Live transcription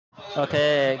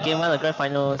Okay, game 1 of grand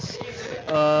finals.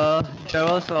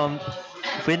 Jaryl from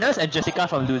winners and Jessica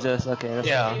from losers. Okay.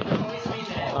 Yeah.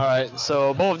 Alright,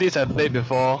 so both of these have played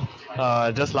before,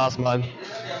 just last month.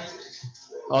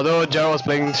 Although Jaryl was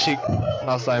playing Sheik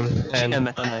last time. And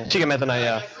Meta Knight. Sheik and Meta Knight,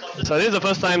 yeah. So this is the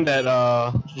first time that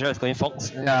Jaryl is going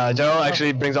Fox. yeah, Jaryl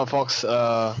actually brings out Fox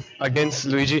against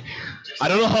Luigi. I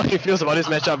don't know how he feels about this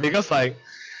matchup because like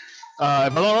if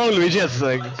I'm not wrong, Luigi has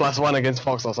like +1 against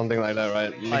Fox or something like that,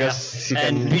 right? Because he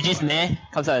and can, Luigi's Nair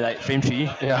comes out at like frame 3.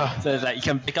 yeah. So it's like you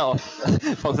can pick out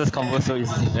Fox's combo so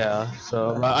easy. Yeah,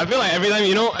 so but I feel like every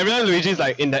time Luigi's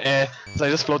like in the air, it's like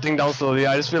just floating down slowly.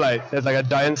 I just feel like there's like a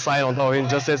giant sign on top of him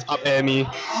just says up air me.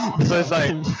 So it's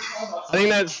like I think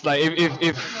that's like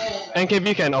if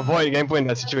NKB can avoid game point in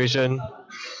that situation,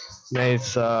 then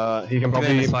it's he can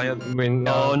probably win.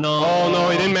 Oh no! Oh no!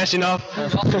 He didn't mash enough.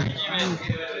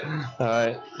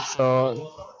 Alright,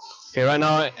 so okay, right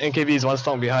now NKB is 1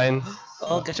 stock behind.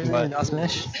 Oh, catch him in the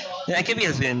smash. Yeah, NKB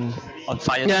has been on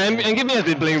fire. Yeah, NKB has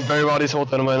been playing very well this whole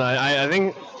tournament. I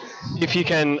think if he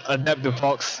can adapt to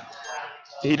Fox,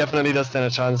 he definitely does stand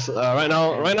a chance. Right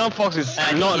now Fox is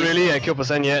not really at kill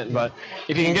 % yet, but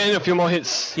if he can get in a few more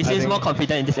hits, he seems more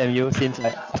confident in this MU since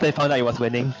like after he found out he was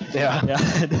winning. Yeah. Yeah. I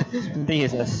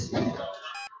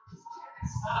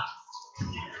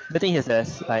think he's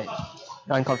as like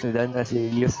unconfident as he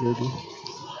used to be.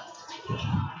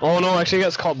 Oh no, actually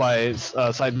gets caught by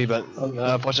side B, but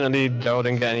fortunately Jaryl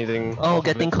didn't get anything. Oh,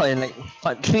 getting caught in like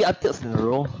what, 3 up tilts in a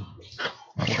row.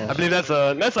 Okay. I believe that's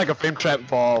like a frame trap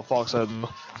for Fox.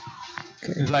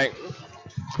 It's like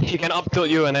he can up tilt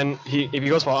you and then if he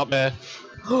goes for up air.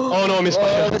 Oh no,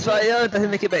 misfire. Oh, misfire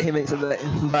doesn't make it back. He makes it back.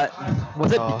 But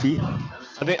was it BT?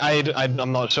 I think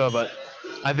I'm not sure, but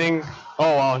I think.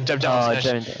 Oh wow, jab smash.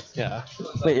 Yeah.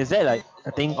 Wait, is that like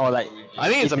a thing or like? I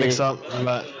think it's a mix-up,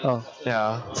 but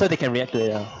yeah. So they can react to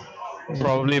it.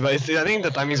 Probably, but I think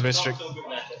the timing is very strict.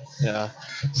 Yeah.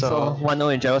 So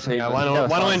 1-0 in Jaryl's favor. Yeah,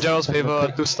 1-0 in Jaryl's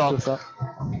favor. 2 stock.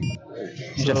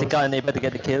 Jessica unable to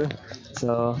get the kill,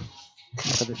 so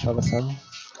that's a bit troublesome.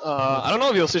 I don't know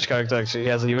if he'll switch character actually. He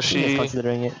has a Yoshi. He's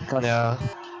considering it. Yeah.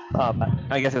 But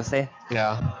I guess he'll stay.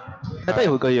 Yeah. I thought he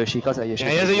would go Yoshi because of Yoshi.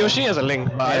 Yeah, he has a Yoshi as a Link,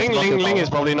 but I think Link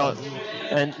is probably not.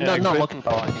 And not working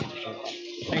power. I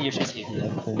think Yoshi's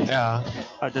easier. Yeah.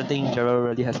 I don't think Jaryl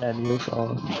really has any move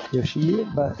for Yoshi,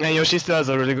 but yeah, Yoshi still has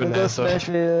a really good Nair. So.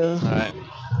 Alright.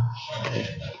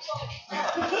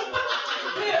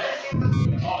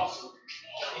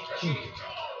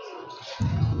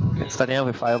 Starting out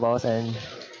with fireballs and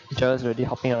Jaryl's already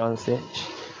hopping around the stage.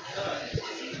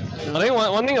 I think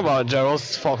one thing about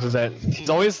Jaryl's Fox is that he's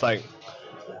always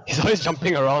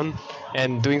jumping around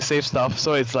and doing safe stuff,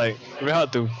 so it's like very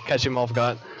hard to catch him off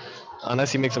guard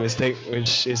unless he makes a mistake,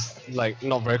 which is like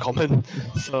not very common.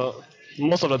 So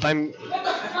most of the time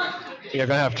you're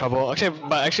gonna have trouble.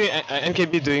 But actually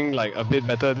NKB doing like a bit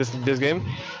better this game.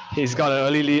 He's got an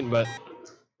early lead, but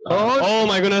oh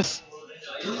my goodness.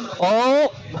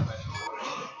 Oh.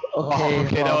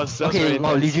 Okay, that was really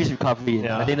wow, nice. Luigi's recovery.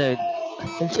 Yeah. I didn't.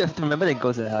 You have to remember that it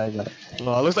goes that high. But...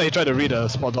 Well, it looks like he tried to read a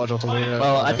spot dodge or something.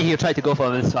 Well, I think he tried to go for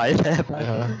a misfire there. But...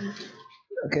 Yeah.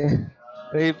 Okay.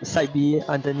 Maybe side B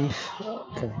underneath.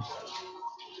 Okay.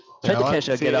 Try to catch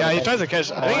a get out. Yeah, he tries to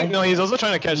catch. I think no, he's also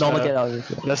trying to catch normal get out.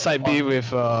 The side B with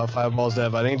fireballs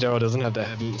there, but I think Jaryl doesn't have that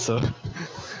habit, so.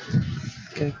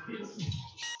 Okay.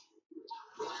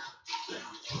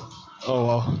 Oh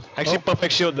wow. Actually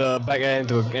perfect shield the back air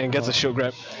and gets a shield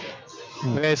grab.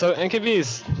 Okay, so NKB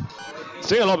is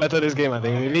doing a lot better this game, I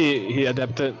think. Maybe he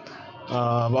adapted.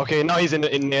 Okay, now he's in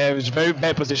the air, which is a very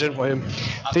bad position for him.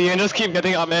 So he can just keep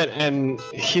getting up at, and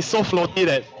he's so floaty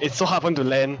that it's so hard for him to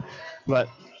land. But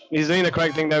he's doing the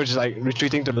correct thing there, which is like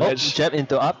retreating to the ledge. Jab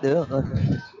into up there.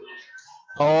 Okay.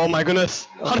 Oh my goodness!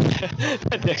 How did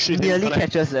that actually nearly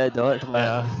catches that though.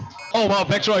 Yeah. Oh wow,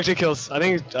 back throw actually kills. I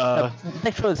think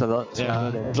back throw is a lot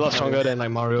stronger than it's a lot stronger than like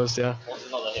Mario's, yeah.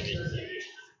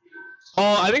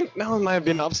 Oh, I think that one might have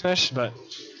been up smash, but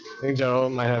I think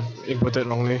Jaryl might have inputted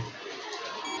wrongly.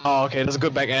 Oh, okay, that's a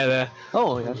good back air there.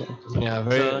 Oh, yeah. Okay. Yeah,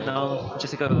 very. So now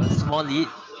Jessica with a small lead.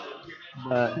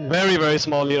 But very, very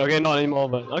small lead. Okay, not anymore,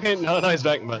 but okay, now he's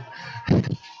back, but.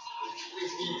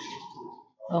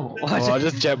 I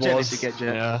just jab walls. To get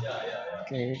jab. Yeah.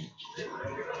 Okay.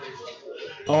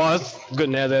 Oh, that's good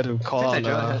Nair there to call out.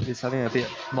 Jaryl is having a bit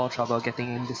more trouble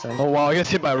getting in this time. Oh wow, he gets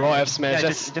hit by raw F smash. Yeah,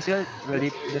 just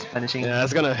really just punishing. Yeah,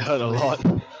 that's gonna hurt a lot.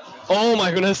 Oh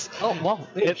my goodness. Oh wow,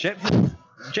 wait, jab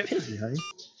hits behind.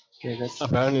 Okay, that's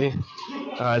apparently.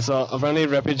 Alright, so apparently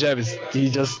rapid jab is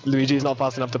Luigi is not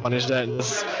fast enough to punish that.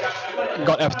 Just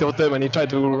got F tilted when he tried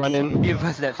to run in. He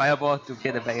reversed that fireball to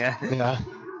get the back air. Yeah.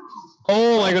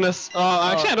 Oh my goodness.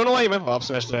 Actually, I don't know why he went for up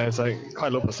smash there. It's like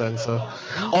quite low percent. So.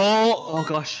 Oh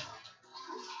gosh.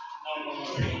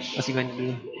 What's he going to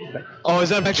do? Oh, is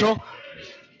that a back throw?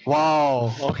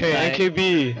 Wow. Okay, Right.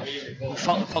 NKB.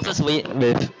 Fox's wait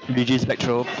with Luigi's back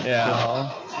throw. Yeah.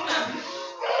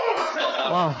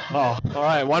 Wow. Oh,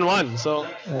 alright, 1-1. So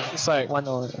it's like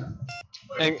 1-0.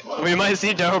 and we might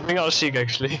see Jaryl bring out Sheik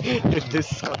actually if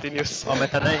this continues. Oh,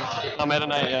 Meta Knight. Meta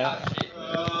Knight, yeah.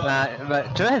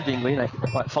 But Jaryl has been going like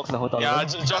what, Fox the whole time. Yeah,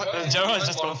 Jaryl has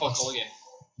just gone Fox.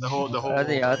 The whole. I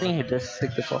think he just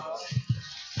stick to Fox.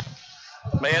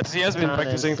 But yes, he has been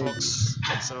practicing Fox.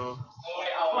 So.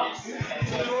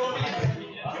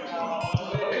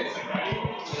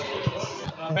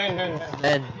 Ben.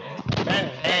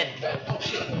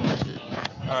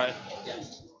 Alright.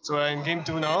 So we're in game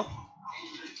 2 now.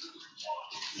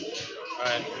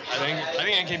 Alright. I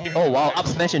think NKB. Oh wow, up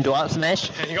smash into up smash.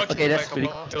 Yeah, he got okay, that's back a pretty.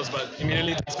 couple of tilts, but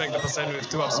immediately takes back the percent with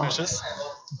 2 up smashes.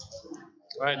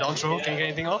 Alright, down throw. Can you get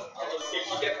anything off?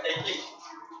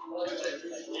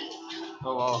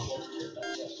 Oh wow.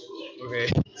 Okay,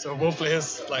 so both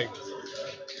players like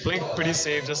playing pretty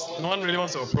safe. Just no one really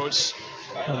wants to approach.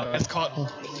 Gets caught.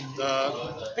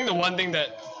 I think the one thing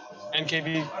that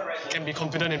NKB can be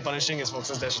confident in punishing is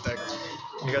Fox's dash attack,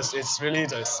 because it's really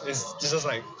just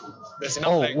like there's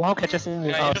enough. Oh like, wow, catches him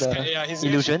without he's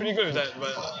illusion. pretty good with that.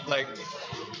 But like,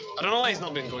 I don't know why he's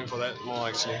not been going for that more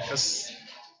actually, because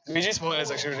Luigi's forward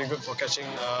is actually really good for catching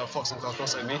Fox and Falco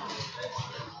side B.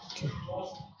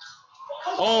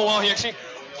 Oh wow, he actually.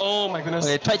 Oh my goodness.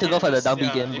 Okay, tried to go for the down B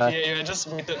game, but if he just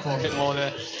waited for a bit more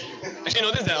there. Actually,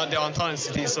 notice that they're on town and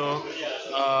city, so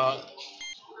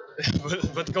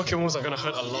vertical kill moves are gonna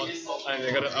hurt a lot, and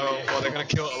they're gonna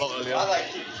kill a lot earlier.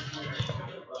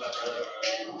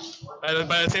 But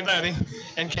at the same time, I think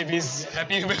NKB's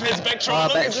happy with his back throw.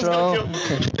 back throw.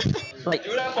 Like,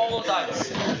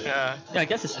 Yeah. I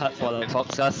guess it's hard for the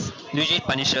Foxes. Luigi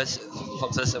punishes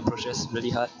Fox's approaches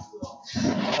really hard.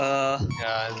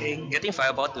 Okay, getting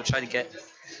Fireball to try to get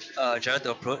Jaryl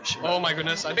to approach. Oh my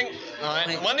goodness, I think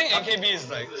one thing NKB is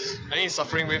like, I think he's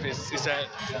suffering with is that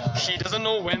he doesn't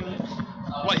know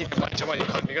what he can punish and what he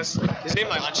can't, because his name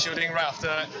like unshielding right after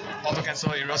auto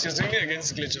cancel heroes. He was doing it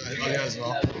against Glitch earlier as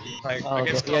well. Like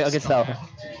against Clouds. Yeah, against Cloud.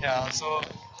 Yeah, so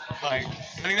like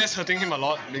I think that's hurting him a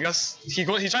lot, because he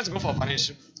tries to go for a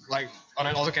punish like on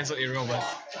an auto cancel aerial, but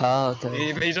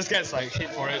he just gets like hit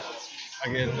for it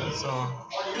again. So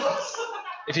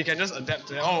if he can just adapt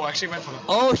to it. Oh, actually went for the.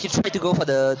 Oh, he tried to go for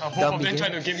the. Both of them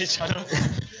trying to give each other.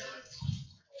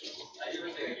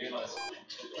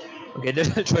 Okay, they're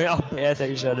throwing out pairs at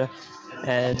each other,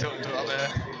 and to up there.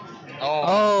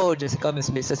 Oh, Jessica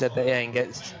misses at the air and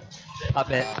gets up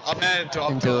air to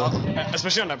up,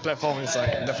 especially on that platform. It's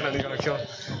like definitely gonna kill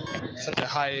such a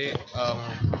high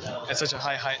at such a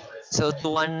high height. So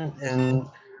 2-1 in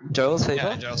Jaryl's favor.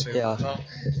 Yeah, Jaryl's favor. Yeah. So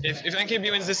if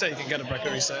NKB wins this set, he can get a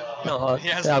bracket reset. No, he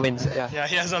has wins. Yeah. Yeah,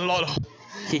 he has a lot of.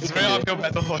 It's a very uphill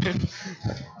battle for him.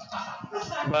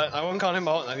 But I won't count him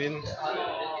out. I mean,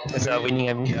 it's a winning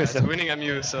MU. Yeah, it's a winning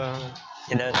MU. So.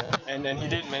 And then he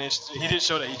did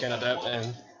show that he can adapt,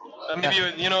 and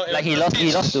maybe like he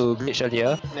lost to Glitch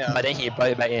earlier, but then he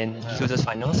brought it back in Losers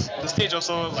finals. The stage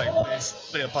also like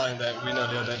played a part in that win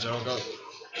earlier that Jaryl got.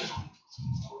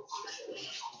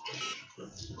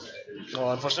 Oh,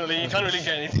 unfortunately, he can't really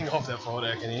get anything off that forward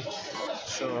there, can he?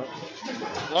 So,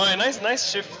 nice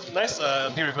shift, nice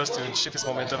B reverse to shift his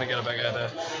momentum and get a back air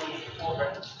there.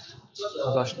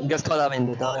 Oh gosh, he gets caught up in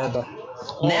the down air, but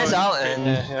Nair's out and.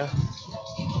 Yeah.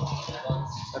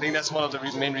 I think that's one of the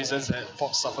main reasons that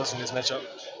Fox suffers in this matchup.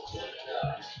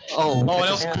 Oh,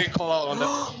 that was a quick call out on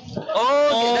that.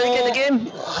 Did he get the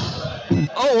game?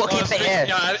 Oh, okay, back air.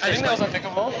 Yeah, I think that was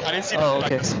attackable. I didn't see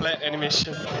the splat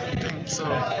animation thing, so.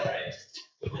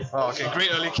 Oh, okay, great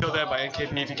early kill there by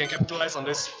NKB. If he can capitalize on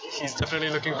this, he's definitely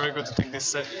looking very good to take this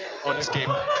set or this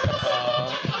game.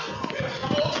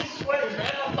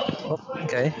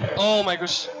 Okay. Oh my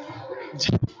gosh.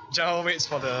 Jaryl waits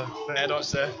for the air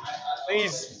dodge there. I think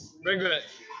he's very good at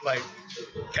like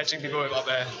catching people with up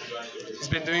air. He's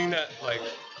been doing that like,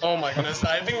 oh my goodness.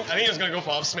 I think he was gonna go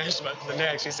for up smash, but the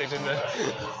net actually saved him there.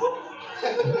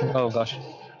 Oh gosh.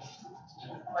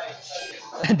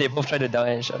 They both try to down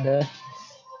air each other.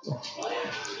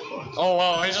 Oh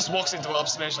wow, he just walks into an up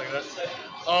smash like that.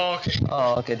 Oh okay.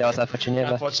 Oh okay, that was unfortunate.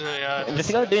 Unfortunate, yeah.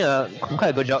 Jessica doing quite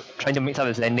a good job trying to mix up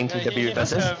his landing to the B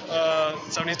reverses. He does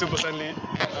have 72% lead,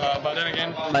 but then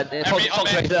again,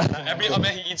 every up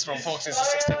air he eats from Fox is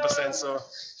 16%, so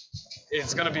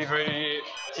it's gonna be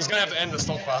he's gonna have to end the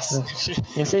stock fast.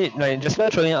 You see, like Jessica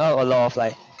throwing out a lot of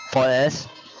like forward airs,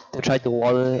 to try to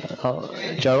wall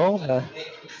Jaryl.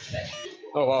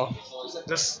 Oh wow.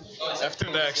 Just after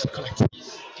that actually connected.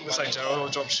 Looks like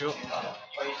Jaryl drop shield.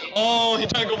 Oh, he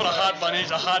tried to go for the hard punish,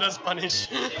 the hardest punish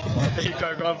that he could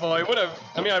have gone for. He would have.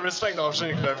 I mean, I respect the option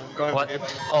he could have gone What? for him.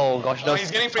 Oh gosh, Oh,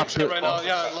 he's getting frame trip right now.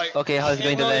 Yeah, like. Okay, how's he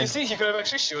going to You land? see, he could have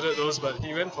actually shielded those, but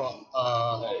he went for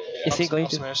Is he going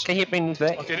to? smash. Can he bring this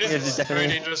back? Okay, this is very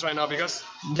dangerous right now because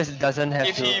just doesn't have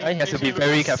if to. he He has to be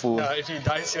very loses, careful. if he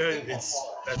dies here,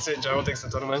 that's it. Jaryl takes the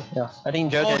tournament. Yeah, I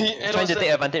think Jaryl he is trying to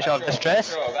take advantage of the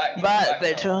stress, but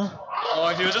better. Oh,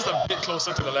 if he was just a bit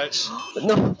closer to the ledge.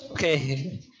 No,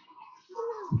 okay.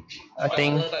 I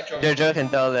think Jaryl can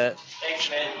tell that.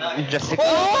 Jessica.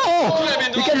 Oh!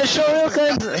 You get the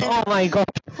shuriken! Oh my god.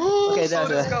 Okay, that's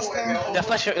the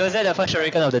first. Was that the first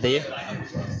shuriken of the day?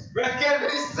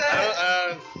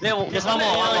 There's one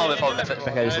more before bracket.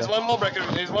 There's one more bracket.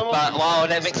 There's one more. But wow,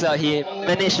 that makes up. He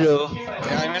managed to.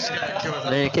 Yeah, he managed to get the kill with that.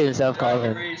 Then he killed himself,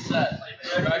 Calvin.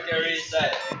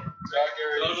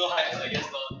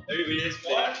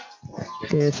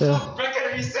 Okay, so.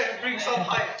 Bracket reset, bring some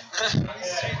hype.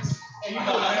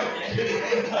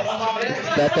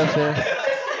 Battlefield.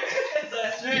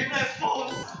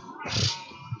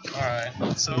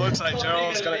 Alright, so it looks like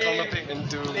Jaryl is gonna counter pick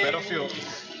into Battlefield.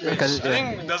 Which I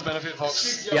think it does benefit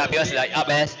Fox. Yeah, because like up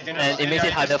S, and it makes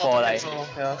it harder for like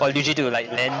yeah. for Luigi to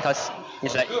like land, because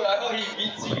it's like. I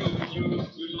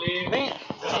think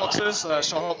Fox's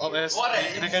short hop up S,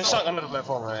 they can shot under the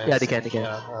platform, right? Yeah, they can.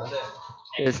 Yeah.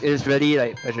 It's really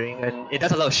like pressuring, and it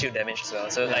does a lot of shield damage as well.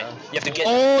 So like you have to get.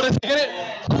 Oh, let's get it!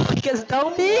 Oh, he gets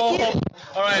down big. Oh,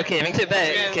 alright. Okay, makes it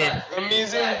back. Okay.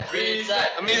 Amazing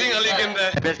early game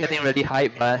there. Everyone's getting really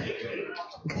hyped, but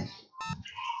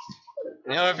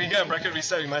You know, if we get a bracket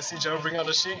reset, we might see Jaryl bring out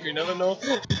the sheik, you never know.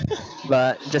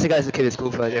 Jessica has to keep his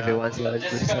cool for everyone. So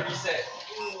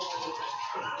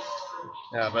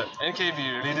Yeah, but NKB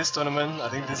really this tournament, I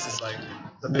think this is like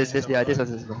the best. this was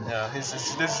his moment. Yeah, this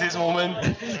is his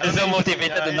moment. He's so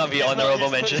motivated to not be honorable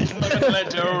mention. He's not gonna let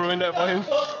Jaryl ruin that for him.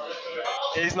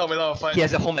 He's not without a fight. He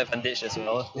has a home advantage as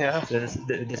well. Yeah. So this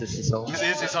is his home. This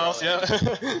is his house, yeah.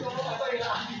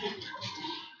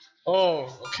 Oh,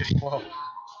 okay, wow.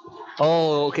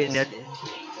 Oh, okay. Then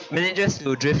manages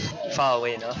to drift far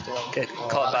away enough to not get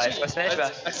caught by first smash,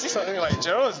 but I see something like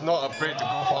Jaryl is not afraid to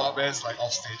go for up airs like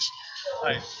off stage.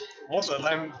 Like most of the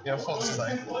time, Fox is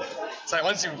like, it's like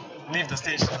once you leave the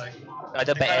stage, like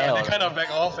either back air they or. kind of back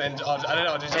off and I don't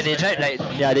know. And they try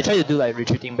to do like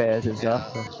retreating bears and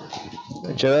stuff.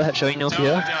 Jaryl showing no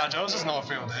fear. Yeah, Jaryl's just not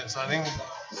afraid of that. So I think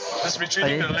just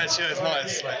retreating to the ledge here is not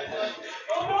as like.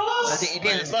 I think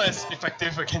It's not as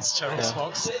effective against Jaryl's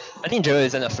Fox. I think Jaryl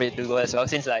isn't afraid to go as well,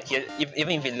 since like even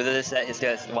if he loses that, he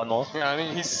still has one more. Yeah, I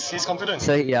mean he's confident.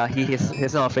 So yeah,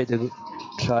 he's not afraid to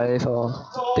try for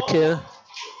the kill.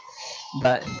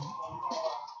 But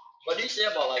What do you say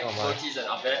about like Loki's and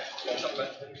up air?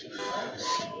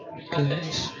 I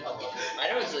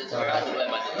know it's very hard to learn,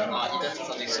 but he does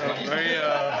something So so very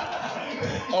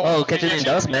Oh, catching in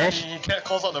down smash. He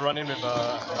calls out the run in with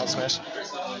down smash.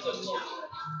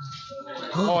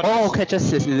 Oh, catches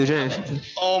his illusion.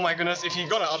 Oh my goodness, if he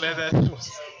got an up air there,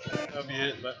 that'll be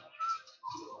it. But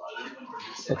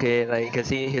Okay, like you can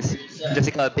see his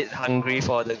Jessica a bit hungry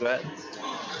for the grab.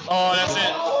 oh, that's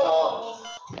it.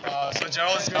 So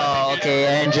Jaryl's gonna Oh, take okay, it.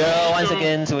 and Jaryl once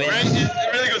again to win.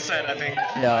 Really good set, I think.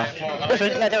 Yeah,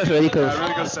 that was really cool. Yeah,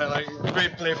 really good set. Like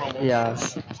great play from both. Yeah,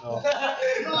 So,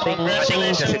 I think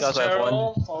congratulations, Jessica could have won.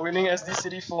 Jaryl, for winning SD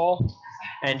City 4.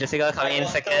 And Jessica coming in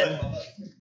second.